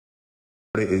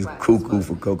It is cuckoo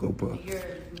for Cocoa Puff.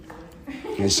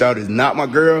 And Shawty is not my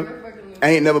girl.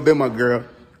 Ain't never been my girl.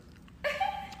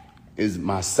 Is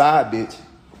my side bitch.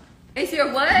 It's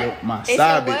your what? No, my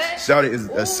side bitch. Shawty is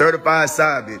a certified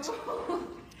side bitch.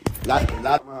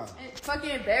 Fucking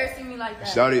embarrassing me like that.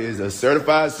 Shawty is a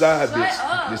certified side bitch.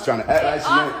 Up. Just trying to act like she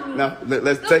ain't. No,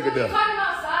 let's take it there.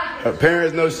 Her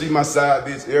parents know she my side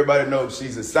bitch. Everybody knows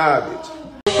she's a side bitch.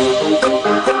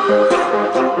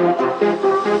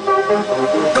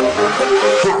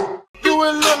 You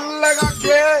a little like I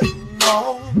care,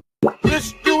 no.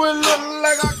 Just you a little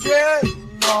like I care,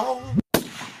 no.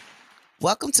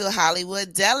 Welcome to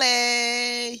Hollywood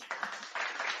Deli.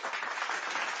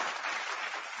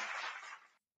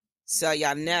 So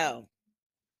y'all know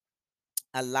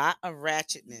a lot of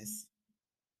ratchetness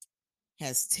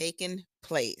has taken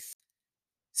place.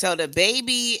 So the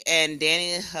baby and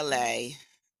Dani Leigh,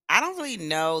 I don't really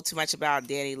know too much about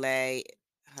Dani Leigh.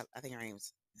 I think her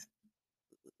name's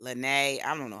Lene. I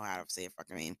don't know how to say it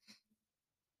fucking name.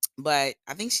 But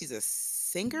I think she's a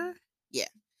singer. Yeah.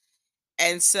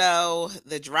 And so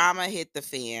the drama hit the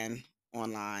fan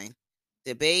online.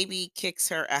 The baby kicks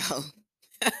her out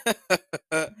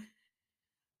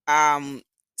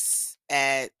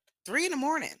at 3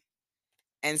 a.m.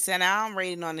 And so now I'm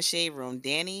reading on the Shade Room.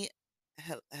 Dani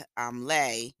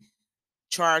Leigh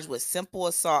charged with simple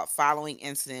assault following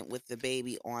incident with the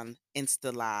baby on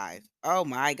Insta Live. Oh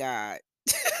my God.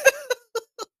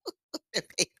 The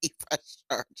baby press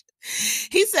charges.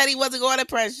 He said he wasn't going to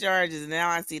press charges. And now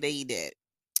I see that he did.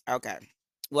 Okay.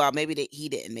 Well, maybe he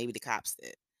didn't. Maybe the cops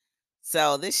did.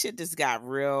 So this shit just got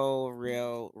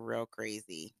real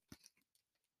crazy.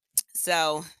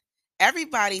 So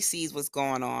everybody sees what's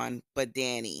going on, but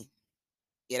Dani,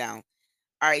 you know.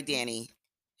 All right, Dani.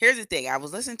 Here's the thing. I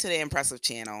was listening to the Impressive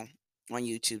channel on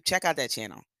YouTube. Check out that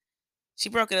channel. She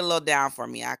broke it a little down for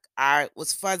me. I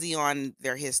was fuzzy on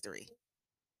their history.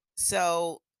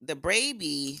 So the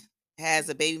baby has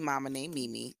a baby mama named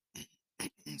Mimi.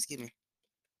 Excuse me.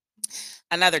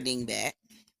 Another dingbat.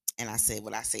 And I said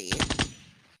what I said.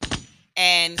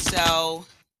 And so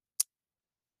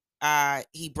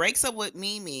he breaks up with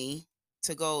Mimi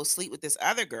to go sleep with this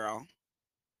other girl.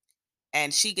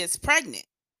 And she gets pregnant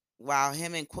while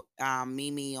him and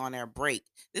Mimi on their break.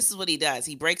 This is what he does.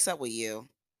 He breaks up with you.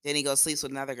 Then he goes sleeps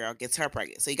with another girl, gets her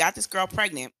pregnant. So he got this girl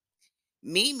pregnant.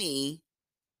 Mimi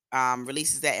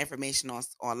releases that information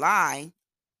online,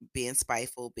 being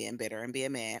spiteful, being bitter, and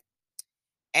being mad.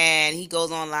 And he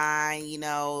goes online,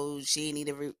 she need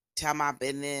to tell my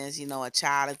business. A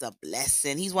child is a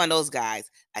blessing. He's one of those guys.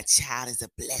 A child is a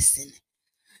blessing.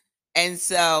 And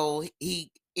so he,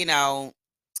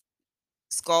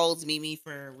 scolds Mimi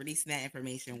for releasing that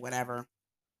information, whatever.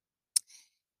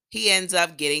 He ends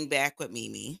up getting back with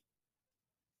Mimi.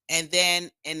 And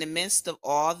then in the midst of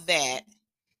all that,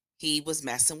 he was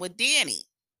messing with Dani.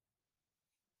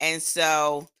 And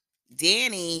so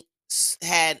Dani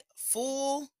had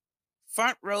full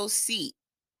front row seat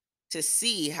to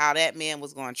see how that man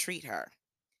was going to treat her.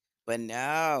 But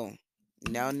no.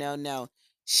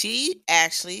 She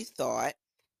actually thought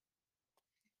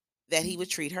that he would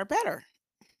treat her better.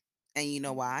 And you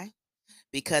know why?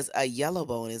 Because a yellow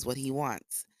bone is what he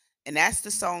wants. And that's the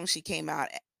song she came out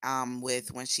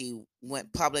with when she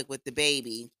went public with the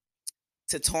baby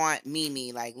to taunt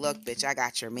Mimi, like, look, bitch, I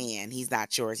got your man. He's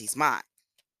not yours, he's mine.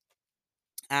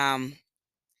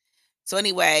 So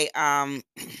anyway,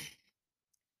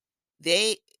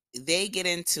 they get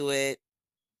into it.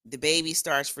 The baby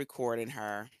starts recording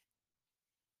her.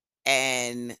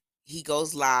 And he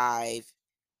goes live.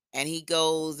 And he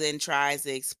goes and tries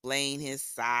to explain his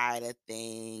side of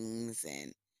things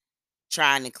and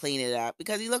trying to clean it up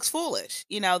because he looks foolish.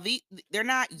 They're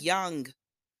not young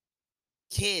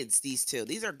kids, these two.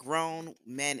 These are grown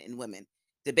men and women.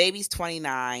 The baby's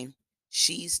 29.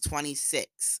 She's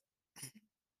 26.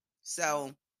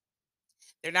 So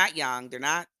they're not young. They're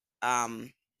not,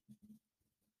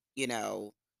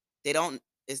 they don't,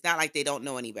 it's not like they don't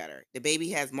know any better. The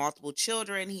baby has multiple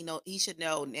children. He should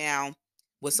know now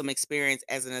with some experience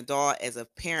as an adult, as a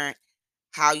parent,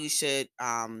 how you should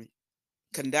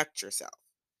conduct yourself.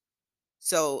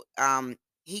 So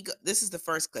this is the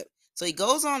first clip. So he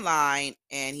goes online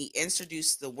and he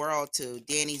introduced the world to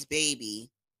Dani's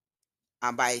baby.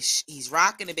 He's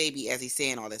rocking the baby as he's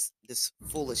saying all this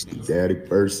foolishness. Daddy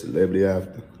first, celebrity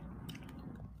after.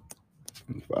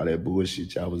 All that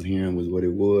bullshit y'all was hearing was what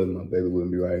it was. My baby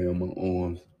wouldn't be right here in my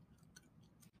arms.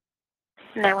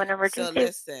 911 emergency. So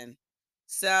listen.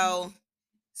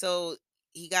 So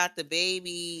he got the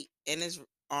baby in his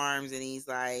arms and he's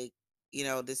like,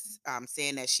 this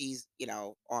saying that she's,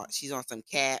 she's on some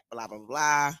cat, blah, blah,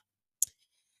 blah.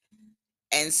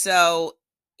 And so,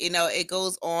 it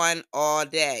goes on all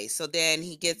day. So then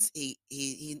he's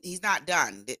not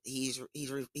done. He's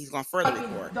going to further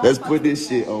record. Let's put this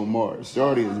shit on Mars.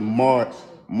 Shorty is more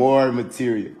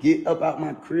material. Get up out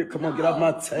my crib. Come on, get off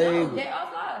my table. No, get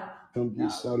outside. Come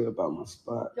get Shorty up out my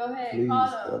spot. Go ahead, Please,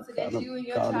 call them to get call you and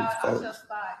your call them child out your folks.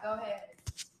 spot. Go ahead.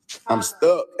 I'm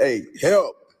stuck. Hey,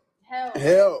 help. Help.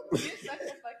 Help. You're such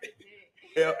a fucking dick.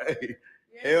 Help, hey,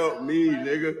 You're help so me, funny,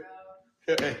 nigga. bro.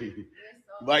 Hey, You're so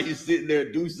why you sitting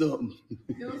there? Do something.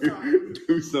 Do something.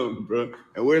 Do something, bro.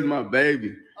 And where's my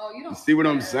baby? Oh, you don't You see what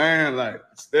I'm saying? Like,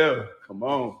 Steph, come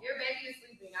on. Your baby is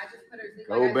sleeping. I just put her to sleep.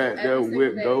 Go like back there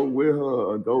go with her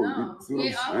or go. No, See what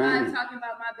get off I'm my saying? talking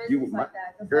about my business You, like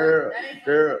that. The girl, fuck? That ain't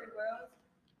girl. fucking world.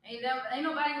 Ain't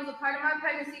nobody was a part of my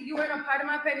pregnancy. You weren't a part of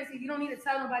my pregnancy. You don't need to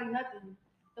tell nobody nothing.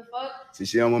 The fuck? See,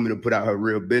 she don't want me to put out her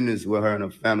real business what her and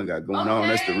her family got going on.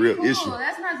 That's the real issue.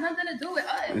 That's not nothing to do with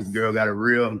us. This girl got a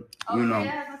real, that has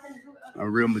nothing to do with us. a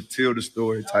real Matilda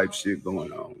story type shit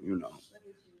going on,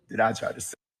 that I try to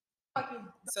say.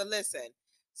 So listen,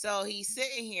 so he's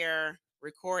sitting here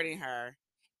recording her,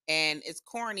 and it's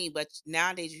corny, but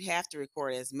nowadays you have to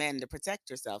record as men to protect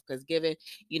yourself, because given,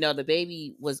 the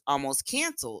baby was almost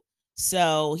canceled.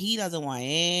 So he doesn't want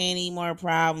any more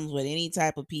problems with any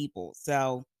type of people.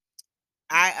 So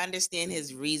I understand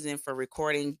his reason for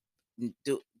recording.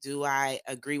 Do I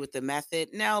agree with the method?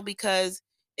 No, because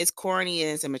it's corny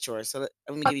and it's immature. So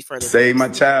let me give you further. Save my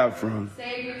child from.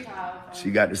 Save your child from.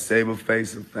 She got to save her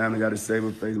face. Her family got to save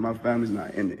her face. My family's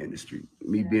not in the industry.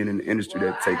 Me being in the industry,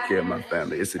 that take care of my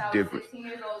family. It's a difference. 16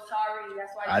 years old, sorry.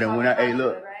 That's why I didn't when I hey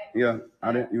look, right? yeah,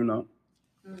 I didn't,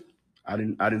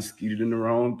 I didn't skeeted in the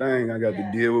wrong thing. I got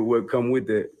to deal with what come with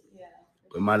that. Yeah.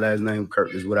 But my last name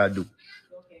Kirk is what I do.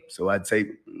 Okay. So I take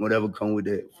whatever come with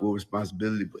that full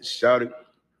responsibility. But shout it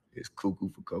is cuckoo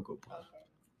for Cocoa Puff.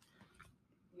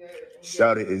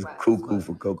 Shout it is cuckoo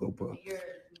for Cocoa Puff.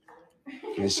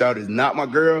 And shout is not my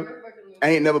girl.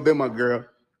 Ain't never been my girl.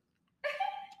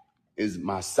 Is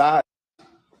my side.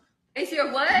 It's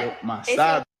your what? My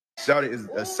side. Shout it is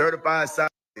a certified side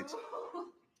bitch.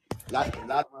 Not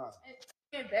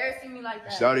embarrassing me like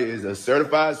that. Shout it is a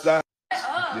certified side.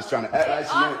 Just trying to act like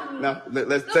she ain't. No,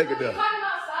 let's take it there.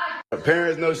 Her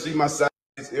parents know she my side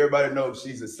bitch. Everybody knows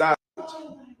she's a side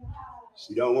bitch.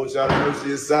 She don't want y'all to know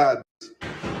she's a side bitch.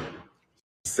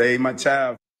 Save my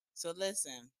child. So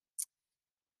listen.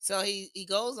 So he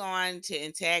goes on to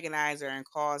antagonize her and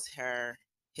calls her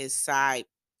his side.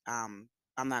 I'm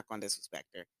not going to disrespect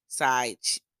her. Side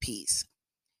piece.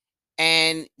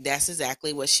 And that's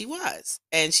exactly what she was.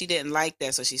 And she didn't like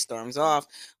that, so she storms off.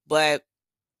 But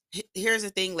here's the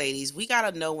thing, ladies. We got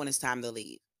to know when it's time to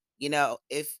leave.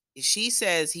 If she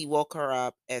says he woke her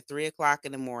up at 3 o'clock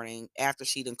in the morning after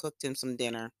she done cooked him some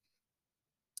dinner,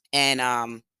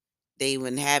 and they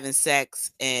been having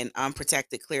sex and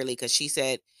unprotected, clearly, because she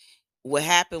said what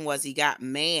happened was he got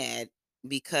mad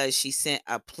because she sent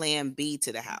a plan B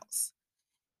to the house.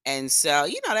 And so,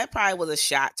 that probably was a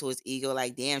shot to his ego.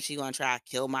 Like, damn, she gonna try to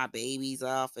kill my babies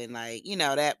off, and like,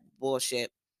 that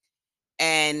bullshit.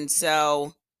 And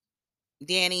so,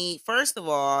 Dani, first of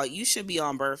all, you should be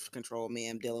on birth control,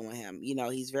 ma'am, dealing with him.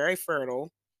 He's very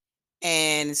fertile.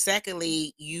 And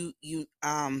secondly, you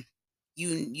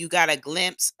got a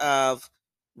glimpse of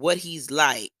what he's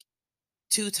like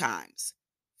 2 times.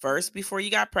 First, before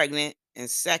you got pregnant, and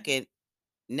second,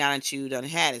 now that you done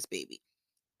had his baby.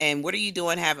 And what are you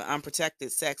doing having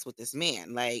unprotected sex with this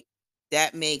man? Like,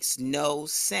 that makes no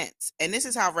sense. And this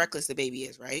is how reckless the baby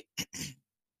is, right?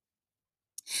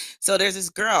 So there's this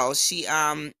girl,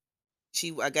 I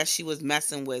guess she was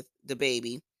messing with the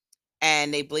baby,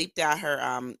 and they bleeped out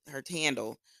her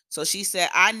handle. So she said,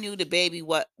 I knew the baby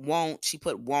won't. She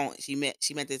put won't. She meant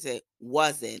to say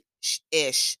wasn't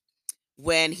ish.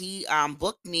 When he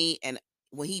booked me, and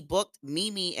when he booked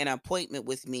Mimi an appointment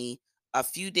with me a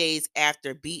few days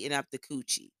after beating up the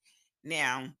coochie.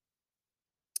 Now,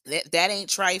 that ain't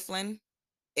trifling.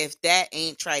 If that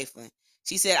ain't trifling.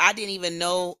 She said, I didn't even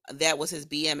know that was his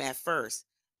BM at first.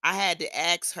 I had to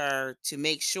ask her to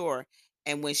make sure.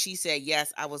 And when she said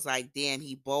yes, I was like, damn,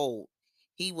 he bold.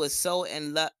 He was so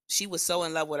in love. She was so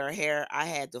in love with her hair. I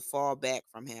had to fall back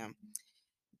from him.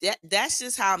 That's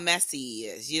just how messy he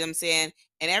is. You know what I'm saying?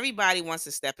 And everybody wants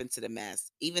to step into the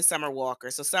mess. Even Summer Walker.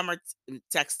 So Summer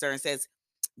texts her and says,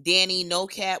 Dani, no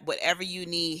cap, whatever you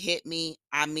need, hit me.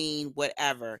 I mean,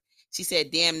 whatever. She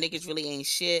said, damn, niggas really ain't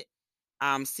shit.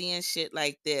 Seeing shit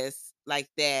like this, like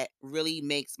that, really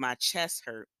makes my chest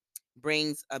hurt.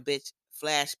 Brings a bitch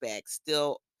flashback.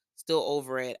 Still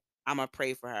over it. I'ma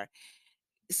pray for her.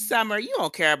 Summer, you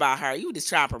don't care about her. You just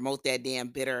try to promote that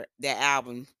damn that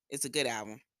album. It's a good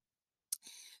album.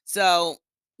 So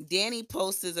Dani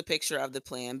posts a picture of the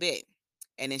plan B.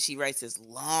 And then she writes this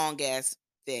long ass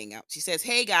thing out. She says,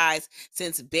 "Hey guys,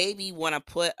 since baby wanna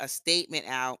put a statement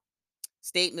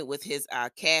with his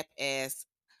cap ass,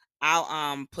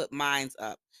 I'll put mines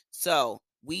up. So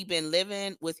we've been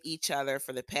living with each other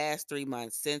for the past 3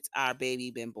 months since our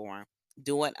baby been born,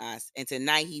 doing us. And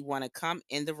tonight he wanna come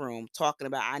in the room talking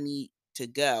about I need to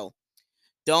go.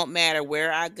 Don't matter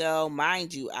where I go.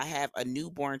 Mind you, I have a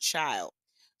newborn child.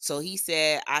 So he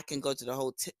said I can go to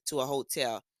a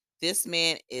hotel. This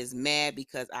man is mad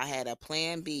because I had a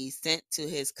plan B sent to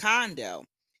his condo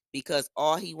because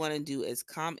all he want to do is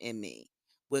come in me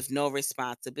with no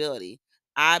responsibility.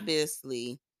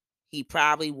 Obviously, he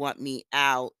probably want me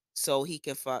out so he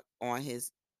can fuck on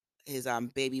his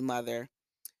baby mother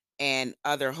and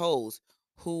other hoes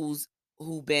who's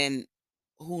who been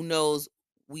who knows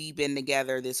we've been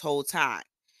together this whole time.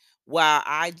 While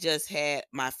I just had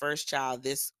my first child,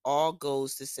 this all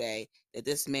goes to say that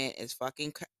this man is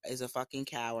a fucking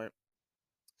coward.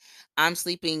 I'm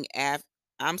sleeping af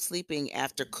I'm sleeping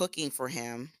after cooking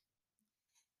him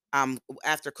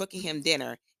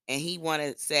dinner, and he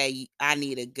wanted to say I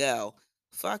need to go.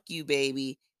 Fuck you,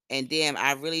 baby. And damn,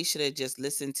 I really should have just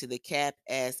listened to the cap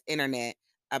ass internet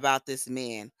about this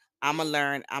man. I'ma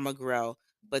learn, I'ma grow.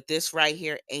 But this right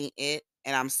here ain't it.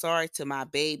 And I'm sorry to my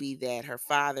baby that her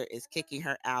father is kicking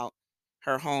her out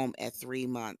her home at 3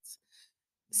 months.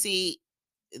 See,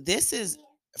 this is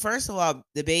first of all,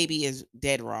 the baby is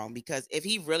dead wrong because if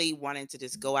he really wanted to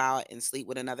just go out and sleep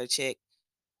with another chick,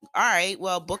 all right,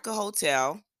 well, book a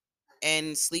hotel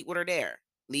and sleep with her there.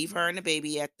 Leave her and the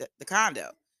baby at the condo.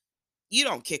 You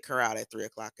don't kick her out at 3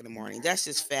 o'clock in the morning. That's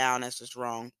just foul. That's just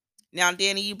wrong. Now,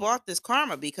 Danny, you bought this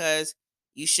karma because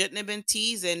you shouldn't have been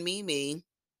teasing me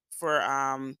for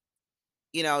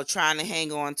trying to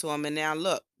hang on to him. And now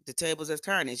look, the tables have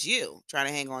turned. It's you trying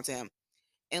to hang on to him.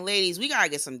 And ladies, we gotta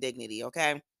get some dignity,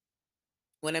 okay?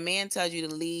 When a man tells you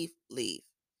to leave, leave.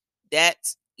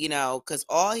 That's, because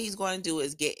all he's going to do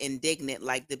is get indignant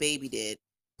like the baby did,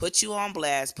 put you on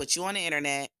blast, put you on the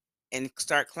internet, and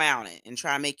start clowning and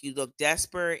try to make you look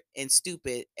desperate and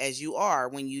stupid as you are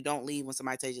when you don't leave when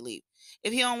somebody tells you to leave.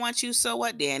 If he don't want you, so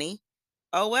what, Danny?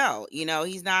 Oh, well,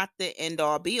 he's not the end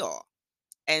all be all.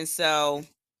 And so,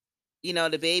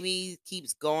 the baby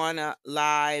keeps going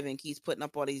live and keeps putting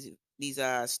up all these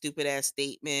stupid ass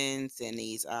statements and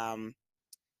these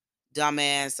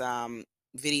dumbass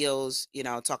videos,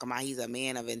 talking about he's a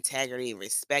man of integrity and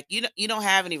respect. You don't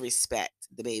have any respect,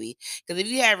 the baby. Because if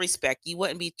you had respect, you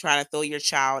wouldn't be trying to throw your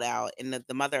child out and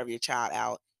the mother of your child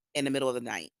out in the middle of the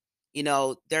night.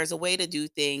 There's a way to do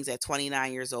things at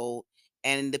 29 years old.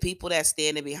 And the people that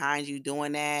standing behind you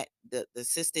doing that, the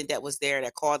assistant that was there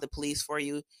that called the police for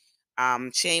you,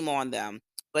 shame on them.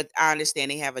 But I understand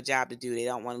they have a job to do. They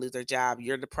don't want to lose their job.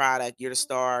 You're the product, you're the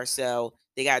star, so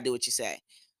they gotta do what you say.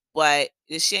 But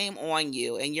it's shame on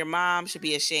you. And your mom should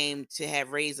be ashamed to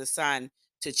have raised a son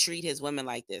to treat his women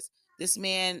like this. This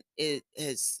man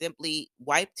has simply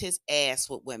wiped his ass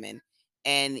with women.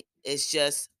 And it's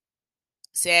just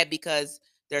sad because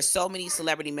there's so many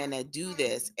celebrity men that do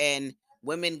this, and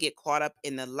women get caught up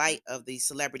in the light of these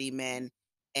celebrity men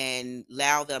and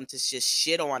allow them to just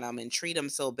shit on them and treat them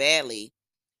so badly.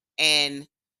 And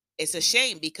it's a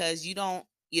shame because you don't,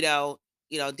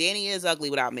 Danny is ugly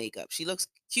without makeup. She looks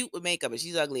cute with makeup, but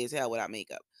she's ugly as hell without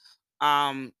makeup.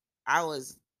 Um, I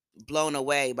was blown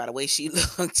away by the way she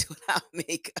looked without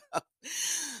makeup.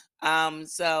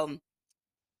 So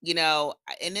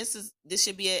and this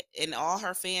should be in all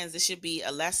her fans, this should be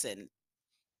a lesson.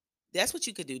 That's what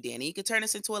you could do, Danny. You could turn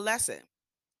this into a lesson.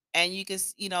 And you could,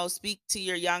 speak to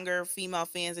your younger female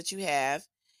fans that you have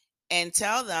and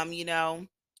tell them,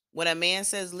 when a man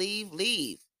says leave,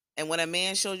 leave. And when a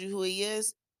man shows you who he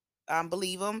is,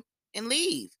 believe him and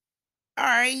leave. All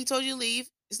right, he told you to leave.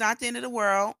 It's not the end of the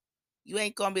world. You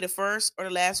ain't gonna be the first or the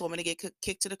last woman to get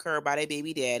kicked to the curb by their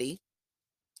baby daddy,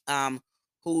 um,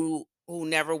 who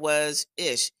never was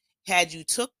ish. Had you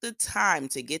took the time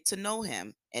to get to know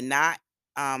him and not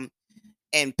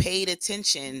and paid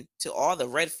attention to all the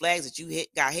red flags that you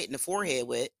got hit in the forehead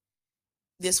with,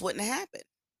 this wouldn't have happened.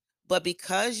 But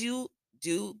because you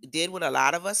did what a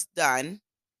lot of us done,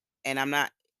 and I'm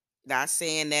not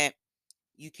saying that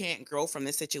you can't grow from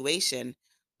this situation,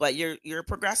 but you're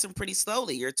progressing pretty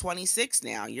slowly. You're 26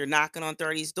 now. You're knocking on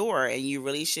 30's door, and you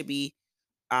really should be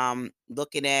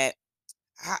looking at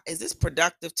is this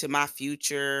productive to my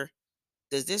future?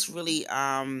 Does this really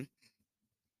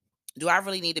do I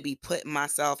really need to be putting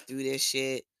myself through this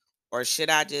shit, or should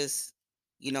I just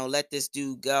let this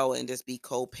dude go and just be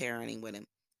co-parenting with him?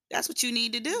 That's what you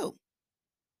need to do.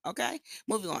 Okay,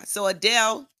 moving on. So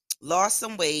Adele lost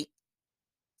some weight,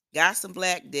 got some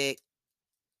black dick,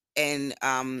 and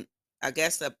I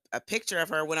guess a picture of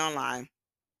her went online.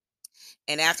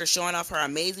 And after showing off her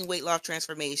amazing weight loss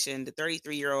transformation, the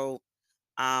 33-year-old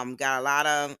got a lot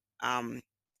of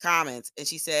comments, and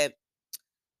she said,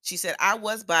 I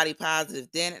was body positive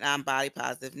then, and I'm body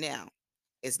positive now.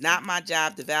 It's not my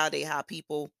job to validate how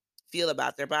people feel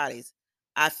about their bodies.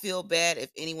 I feel bad if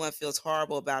anyone feels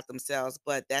horrible about themselves,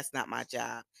 but that's not my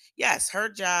job. Yes, her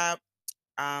job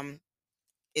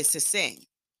is to sing,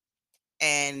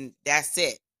 and that's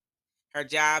it. Her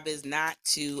job is not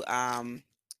to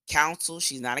counsel.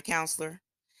 She's not a counselor.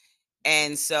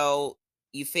 And so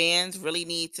you fans really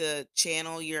need to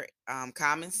channel your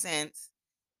common sense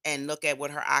and look at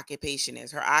what her occupation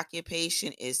is. Her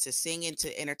occupation is to sing and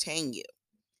to entertain you,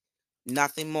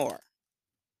 nothing more.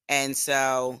 And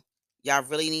so y'all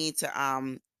really need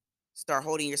to start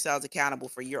holding yourselves accountable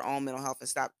for your own mental health and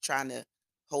stop trying to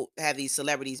have these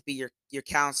celebrities be your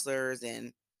counselors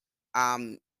and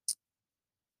um,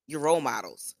 your role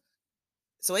models.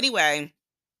 So anyway,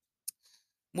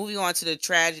 moving on to the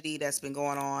tragedy that's been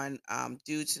going on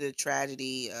due to the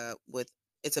tragedy with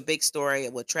it's a big story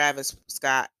with Travis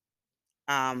Scott.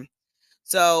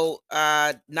 So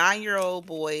 9-year-old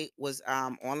boy was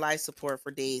on life support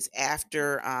for days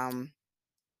after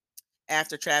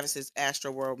Travis's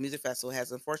Astro World Music Festival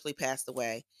has unfortunately passed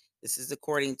away. This is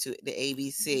according to the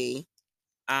ABC.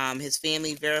 His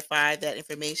family verified that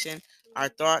information. Our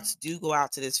thoughts do go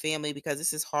out to this family because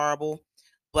this is horrible.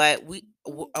 But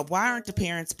why aren't the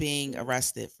parents being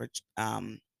arrested for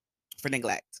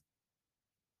neglect?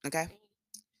 Okay,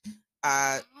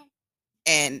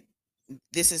 and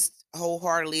this is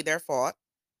wholeheartedly their fault.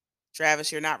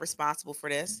 Travis, you're not responsible for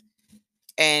this.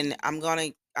 And I'm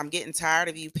getting tired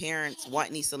of you parents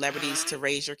wanting these celebrities to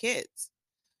raise your kids.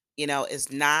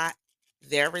 It's not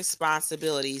their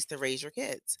responsibilities to raise your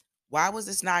kids. Why was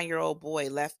this 9-year-old boy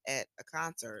left at a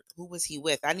concert? Who was he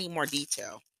with? I need more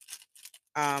detail.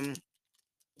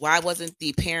 Why wasn't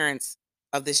the parents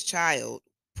of this child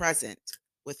present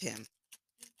with him?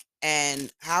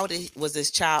 And how was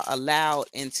this child allowed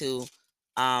into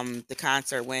the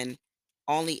concert when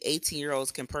only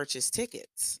 18-year-olds can purchase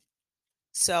tickets?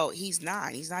 So he's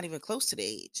 9. He's not even close to the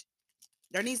age.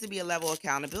 There needs to be a level of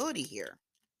accountability here.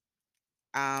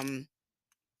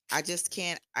 I just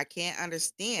can't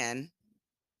understand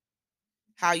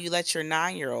how you let your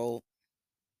 9-year-old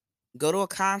go to a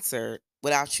concert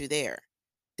without you there.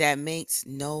 That makes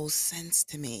no sense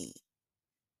to me.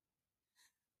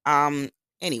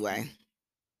 Anyway,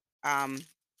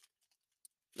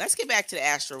 let's get back to the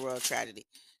Astro World tragedy.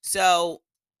 So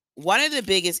one of the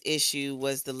biggest issue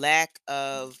was the lack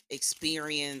of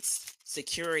experienced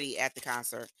security at the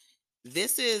concert.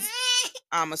 This is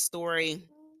a story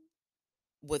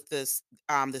with this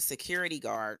the security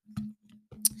guard.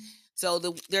 So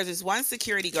there's this one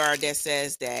security guard that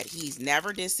says that he's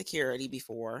never did security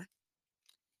before,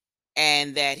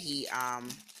 and that he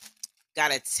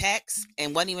got a text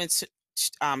and wasn't even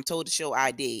told to show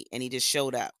ID, and he just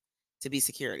showed up to be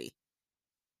security.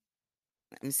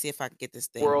 Let me see if I can get this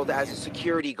thing. World as a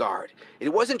security guard. It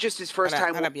wasn't just his first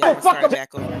time. Hold up, y'all. I'm gonna start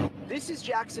back over. This is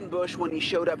Jackson Bush when he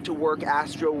showed up to work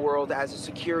Astro World as a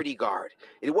security guard.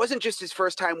 It wasn't just his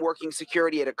first time working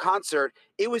security at a concert,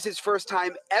 it was his first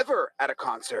time ever at a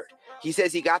concert. He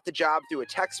says he got the job through a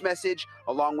text message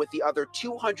along with the other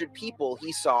 200 people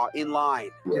he saw in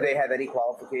line. Do they have any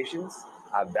qualifications?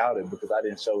 I doubt it because I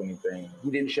didn't show anything.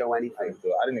 You didn't show anything.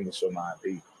 I didn't even show my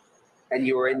ID. And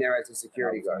you were in there as a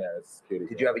security guard?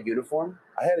 Did you have a uniform?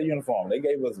 I had a uniform. They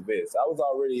gave us vests. I was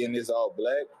already in this all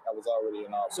black. I was already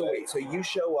in all black. So wait, so you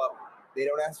show up, they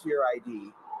don't ask for your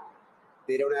ID,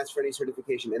 they don't ask for any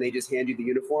certification, and they just hand you the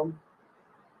uniform?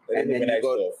 They didn't even ask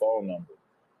for a phone number.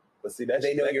 But see,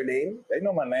 they know your name? They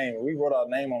know my name. We wrote our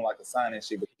name on like a sign and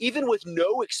shit. Even with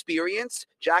no experience,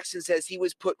 Jackson says he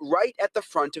was put right at the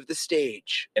front of the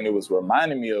stage. And it was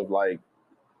reminding me of like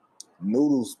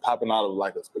noodles popping out of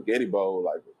like a spaghetti bowl.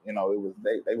 Like, it was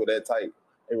they were that tight.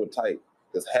 They were tight.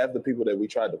 Because half the people that we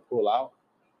tried to pull out,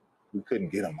 we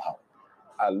couldn't get them out.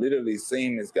 I literally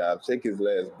seen this guy take his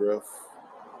last breath.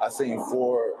 I seen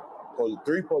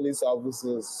 3 police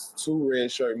officers, 2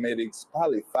 red shirt medics,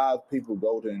 probably 5 people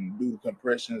go and do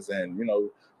compressions and,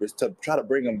 to try to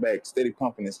bring him back, steady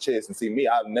pumping his chest. And see me,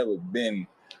 I've never been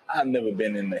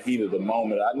in the heat of the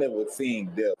moment. I've never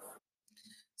seen death.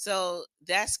 So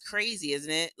that's crazy,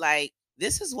 isn't it? Like,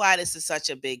 this is why this is such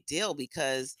a big deal,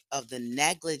 because of the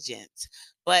negligence.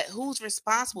 But who's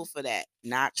responsible for that?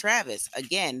 Not Travis.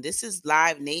 Again, this is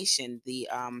Live Nation, the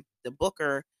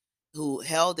booker who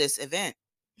held this event.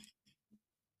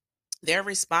 they're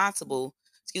responsible.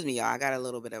 Excuse me, y'all. I got a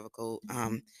little bit of a cold.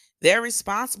 They're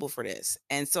responsible for this,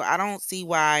 and so I don't see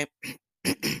why.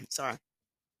 Sorry,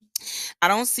 I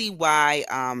don't see why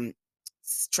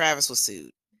Travis was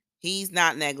sued. He's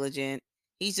not negligent.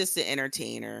 He's just an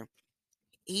entertainer.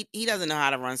 He doesn't know how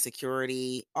to run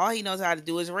security. All he knows how to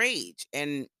do is rage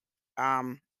and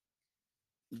um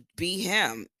be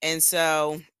him. And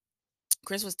so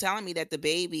Chris was telling me that the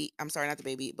baby, I'm sorry, not the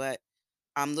baby, but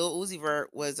Lil Uzi Vert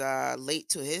was late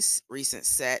to his recent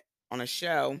set on a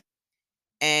show,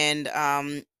 and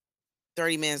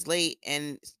 30 minutes late,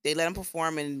 and they let him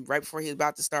perform, and right before he was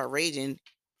about to start raging,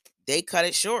 they cut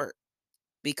it short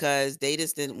because they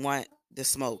just didn't want the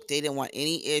smoke. They didn't want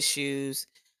any issues.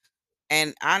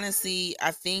 And honestly,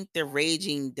 I think the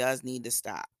raging does need to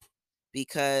stop,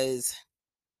 because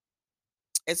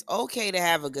it's okay to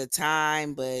have a good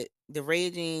time, but the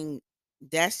raging,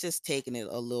 that's just taking it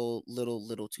a little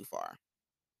too far,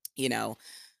 you know.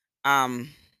 Um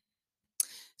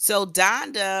so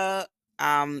Donda,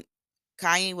 um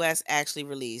Kanye West actually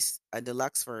released a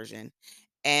deluxe version,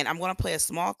 and I'm going to play a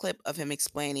small clip of him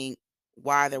explaining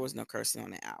why there was no cursing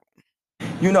on the album.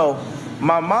 You know,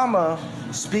 my mama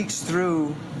speaks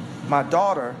through my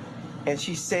daughter, and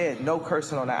she said no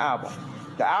cursing on the album.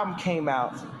 The album came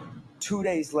out 2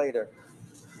 days later.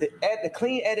 The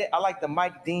clean edit, I like the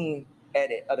Mike Dean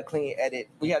edit of the clean edit.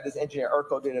 We have this engineer,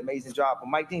 Urko, did an amazing job, but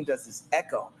Mike Dean does this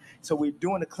echo. So we're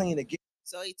doing the clean again.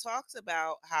 So he talks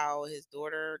about how his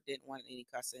daughter didn't want any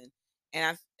cussing,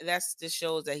 and that's just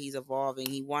shows that he's evolving.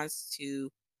 He wants to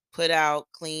put out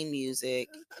clean music,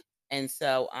 and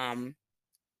so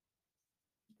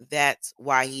that's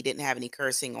why he didn't have any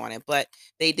cursing on it. But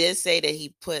they did say that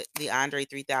he put the Andre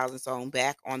 3000 song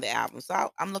back on the album,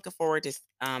 so I'm looking forward to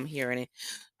hearing it.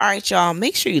 All right, y'all,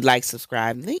 make sure you like,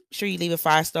 subscribe, make sure you leave a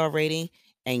 5-star rating,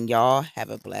 and y'all have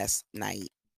a blessed night.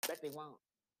 Bet they won't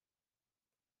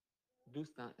do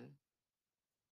something.